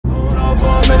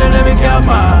got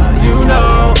mine. You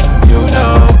know.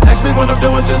 Ask me what I'm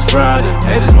doing, just grinding.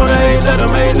 Haters wanna hate, let them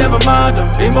hate, never mind them.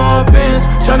 Be more bins,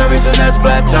 tryna reach the next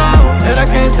plateau. And I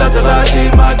can't stop till I see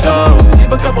my goals.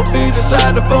 Keep a couple feet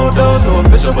inside the photos, so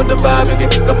official with the vibe and can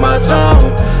kick up my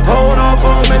zone. Hold on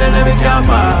for a minute, let me count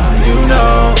mine. You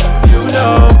know.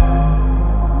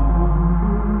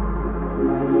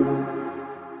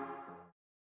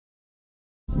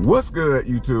 What's good,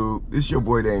 YouTube? It's your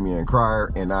boy Damian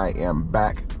Cryer, and I am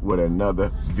back with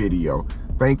another video.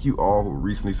 Thank you all who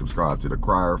recently subscribed to the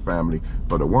Cryer family.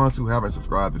 For the ones who haven't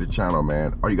subscribed to the channel,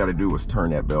 man, all you got to do is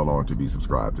turn that bell on to be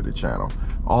subscribed to the channel.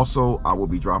 Also, I will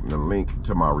be dropping a link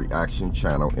to my reaction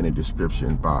channel in the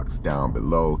description box down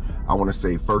below. I want to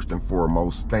say first and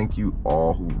foremost, thank you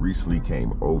all who recently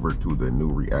came over to the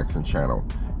new reaction channel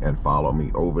and follow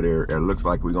me over there. It looks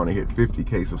like we're going to hit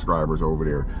 50K subscribers over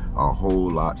there a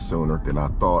whole lot sooner than I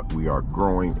thought. We are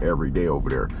growing every day over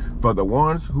there. For the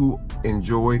ones who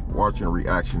enjoy watching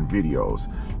reaction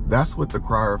videos, that's what the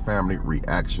Cryer family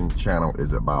reaction channel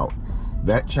is about.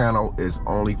 That channel is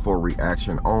only for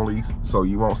reaction only, so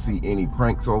you won't see any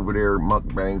pranks over there,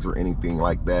 mukbangs or anything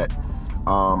like that.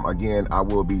 Again, I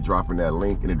will be dropping that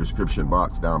link in the description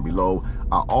box down below.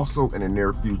 I also, in the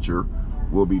near future,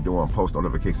 we'll be doing post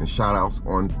notification shout outs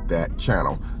on that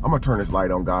channel. I'm gonna turn this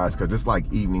light on, guys, because it's like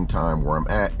evening time where I'm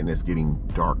at and it's getting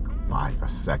dark by the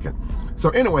second. So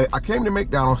anyway, I came to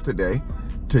McDonald's today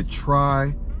to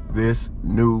try this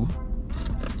new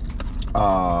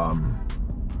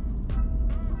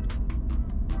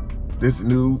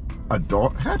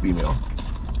adult Happy Meal.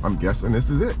 I'm guessing this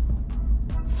is it.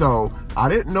 So I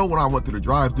didn't know when I went to the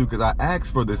drive-thru, because I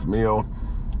asked for this meal,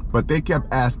 but they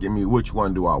kept asking me which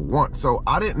one do I want. So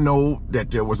I didn't know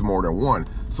that there was more than one.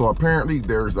 So apparently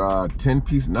there's a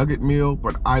 10-piece nugget meal,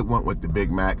 but I went with the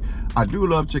Big Mac. I do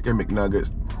love chicken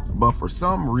McNuggets, but for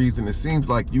some reason it seems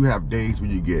like you have days where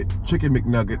you get chicken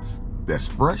McNuggets that's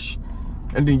fresh,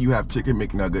 and then you have chicken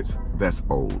McNuggets that's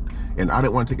old. And I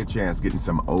didn't want to take a chance getting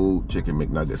some old chicken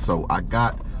McNuggets, so I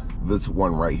got this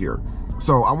one right here.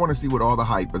 So I want to see what all the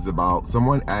hype is about.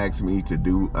 Someone asked me to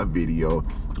do a video,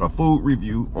 a food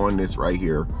review on this right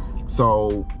here.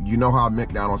 So you know how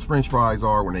McDonald's French fries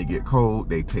are. When they get cold,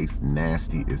 they taste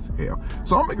nasty as hell.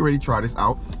 So I'm getting ready to try this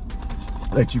out,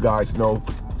 let you guys know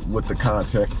what the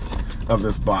context of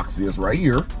this box is right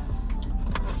here.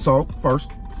 So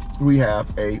first we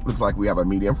have looks like we have a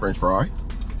medium French fry.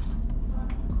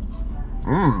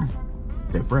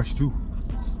 They're fresh too.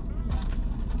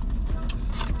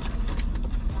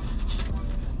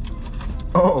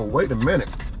 Oh, wait a minute.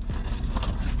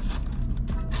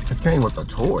 It came with a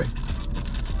toy.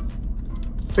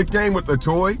 It came with the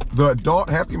toy. The adult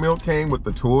Happy Meal came with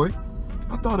the toy.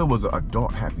 I thought it was an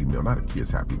adult Happy Meal, not a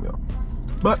kid's Happy Meal.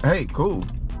 But hey, cool.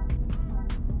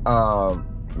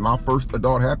 My first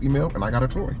adult Happy Meal, and I got a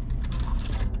toy.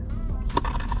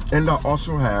 And I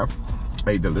also have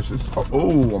a delicious,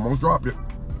 oh, almost dropped it,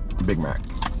 Big Mac.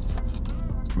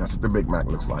 That's what the Big Mac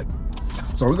looks like.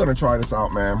 So we're gonna try this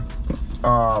out, man.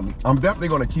 I'm definitely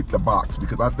gonna keep the box,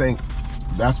 because I think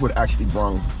that's what actually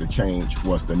brought the change,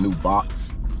 was the new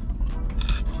box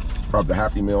of the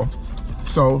Happy Meal.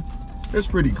 So it's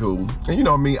pretty cool. And you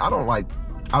know me, I don't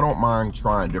mind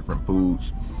trying different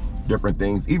foods, different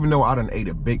things, even though I done ate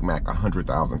a Big Mac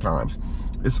 100,000 times.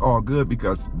 It's all good,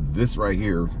 because this right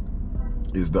here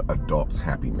is the adult's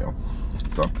Happy Meal.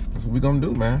 So that's what we're gonna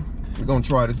do, man. We're gonna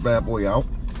try this bad boy out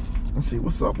and see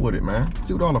what's up with it, man.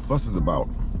 See what all the fuss is about.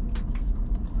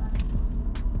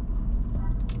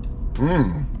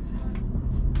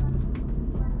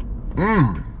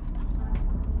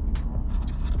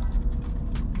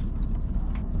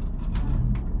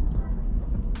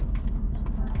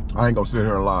 I ain't gonna sit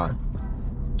here and lie.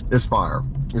 It's fire.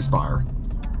 It's fire.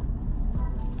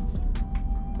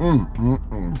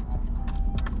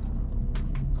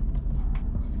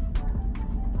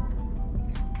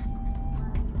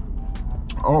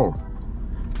 Oh,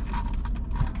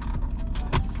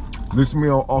 this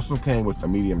meal also came with a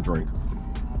medium drink.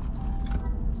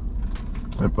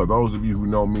 And for those of you who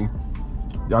know me,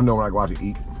 y'all know when I go out to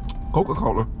eat,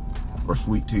 Coca-Cola or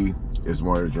sweet tea is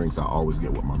one of the drinks I always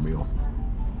get with my meal.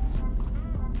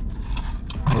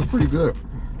 That's pretty good.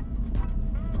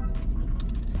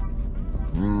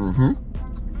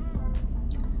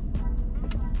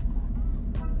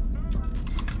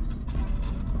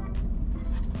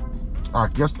 I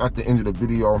guess at the end of the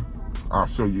video, I'll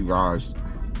show you guys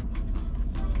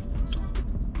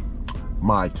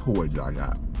my toy that I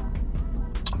got.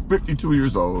 52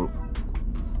 years old,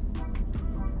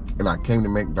 and I came to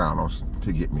McDonald's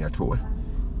to get me a toy.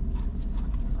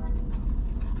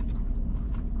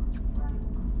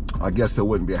 I guess it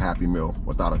wouldn't be a Happy Meal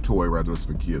without a toy, whether it's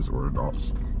for kids or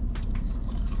adults.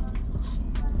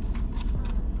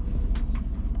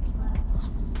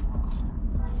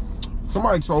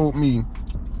 Somebody told me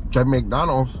that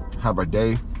McDonald's have a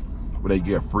day where they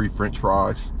give free French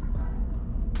fries.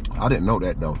 I didn't know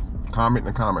that though. Comment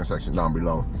in the comment section down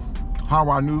below. How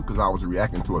I knew, because I was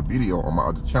reacting to a video on my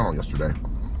other channel yesterday.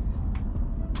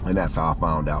 And that's how I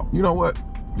found out. You know what?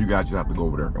 You guys just have to go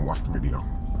over there and watch the video.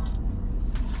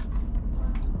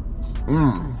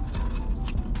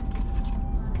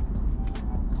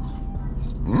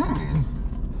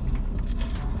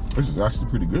 This is actually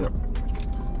pretty good.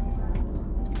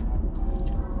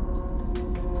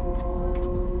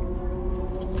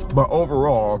 But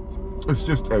overall, it's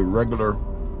just a regular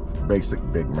basic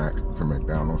Big Mac from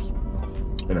McDonald's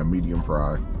and a medium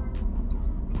fry.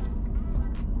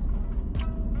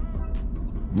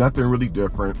 Nothing really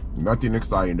different, nothing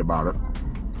exciting about it.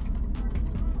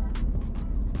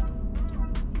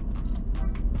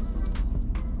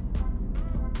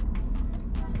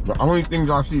 The only things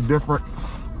I see different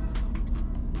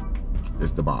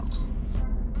is the box.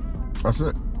 That's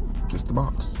it, just the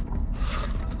box.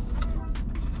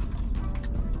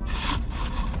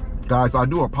 Guys, I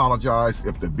do apologize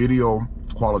if the video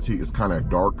quality is kind of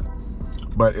dark,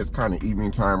 but it's kind of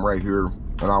evening time right here,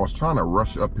 and I was trying to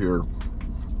rush up here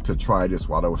to try this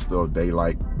while it was still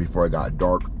daylight before it got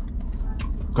dark,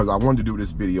 because I wanted to do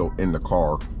this video in the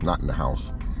car, not in the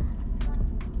house.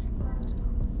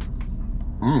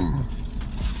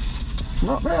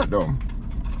 Not bad though.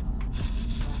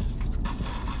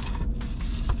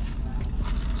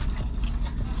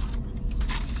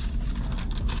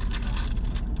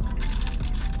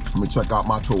 Let me check out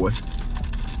my toy.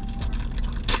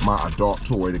 My adult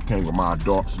toy that came with my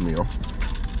adult's meal.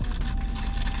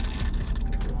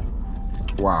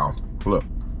 Wow, look.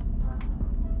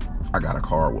 I got a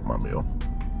car with my meal.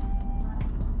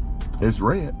 It's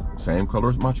red, same color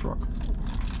as my truck.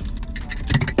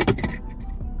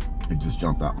 It just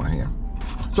jumped out my hand.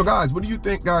 So guys, what do you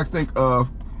guys think of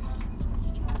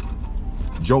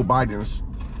Joe Biden's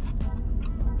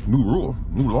new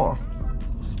law?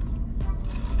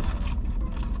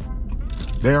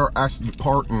 They're actually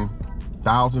pardoning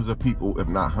thousands of people, if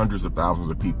not hundreds of thousands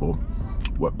of people,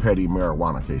 with petty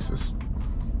marijuana cases.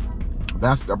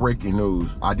 That's the breaking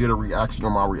news. I did a reaction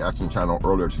on my reaction channel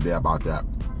earlier today about that.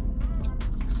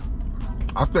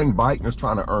 I think Biden is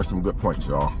trying to earn some good points,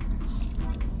 y'all.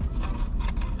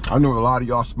 I know a lot of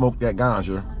y'all smoke that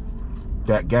ganja,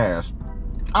 that gas.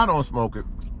 I don't smoke it,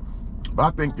 but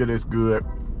I think that it's good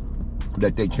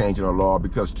that they changing the law,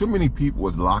 because too many people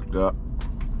was locked up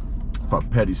for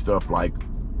petty stuff like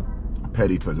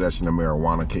petty possession of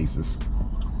marijuana cases.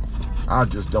 I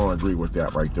just don't agree with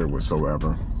that right there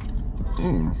whatsoever.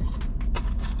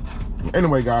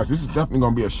 Anyway, guys, this is definitely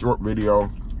gonna be a short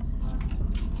video.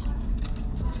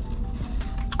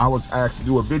 I was asked to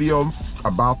do a video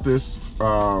about this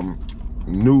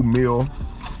new meal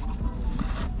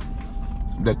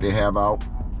that they have out.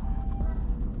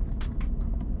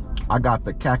 I got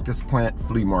the cactus plant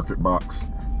flea market box.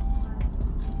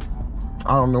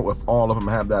 I don't know if all of them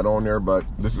have that on there, but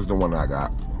this is the one I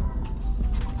got.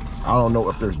 I don't know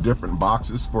if there's different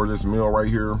boxes for this meal right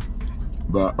here,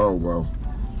 but oh well.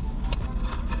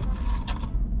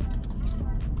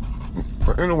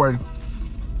 But anyway,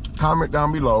 comment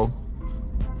down below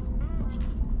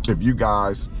if you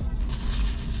guys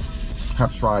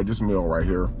have tried this meal right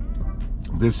here,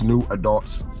 this new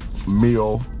adults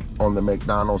meal on the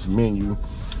McDonald's menu.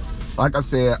 Like I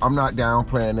said, I'm not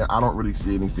downplaying it. I don't really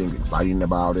see anything exciting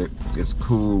about it. It's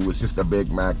cool. It's just a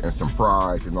Big Mac and some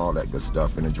fries and all that good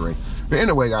stuff and a drink. But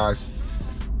anyway, guys,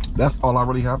 that's all I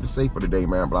really have to say for today,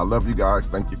 man. But I love you guys.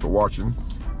 Thank you for watching.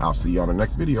 I'll see you on the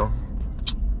next video.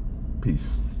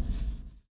 Peace.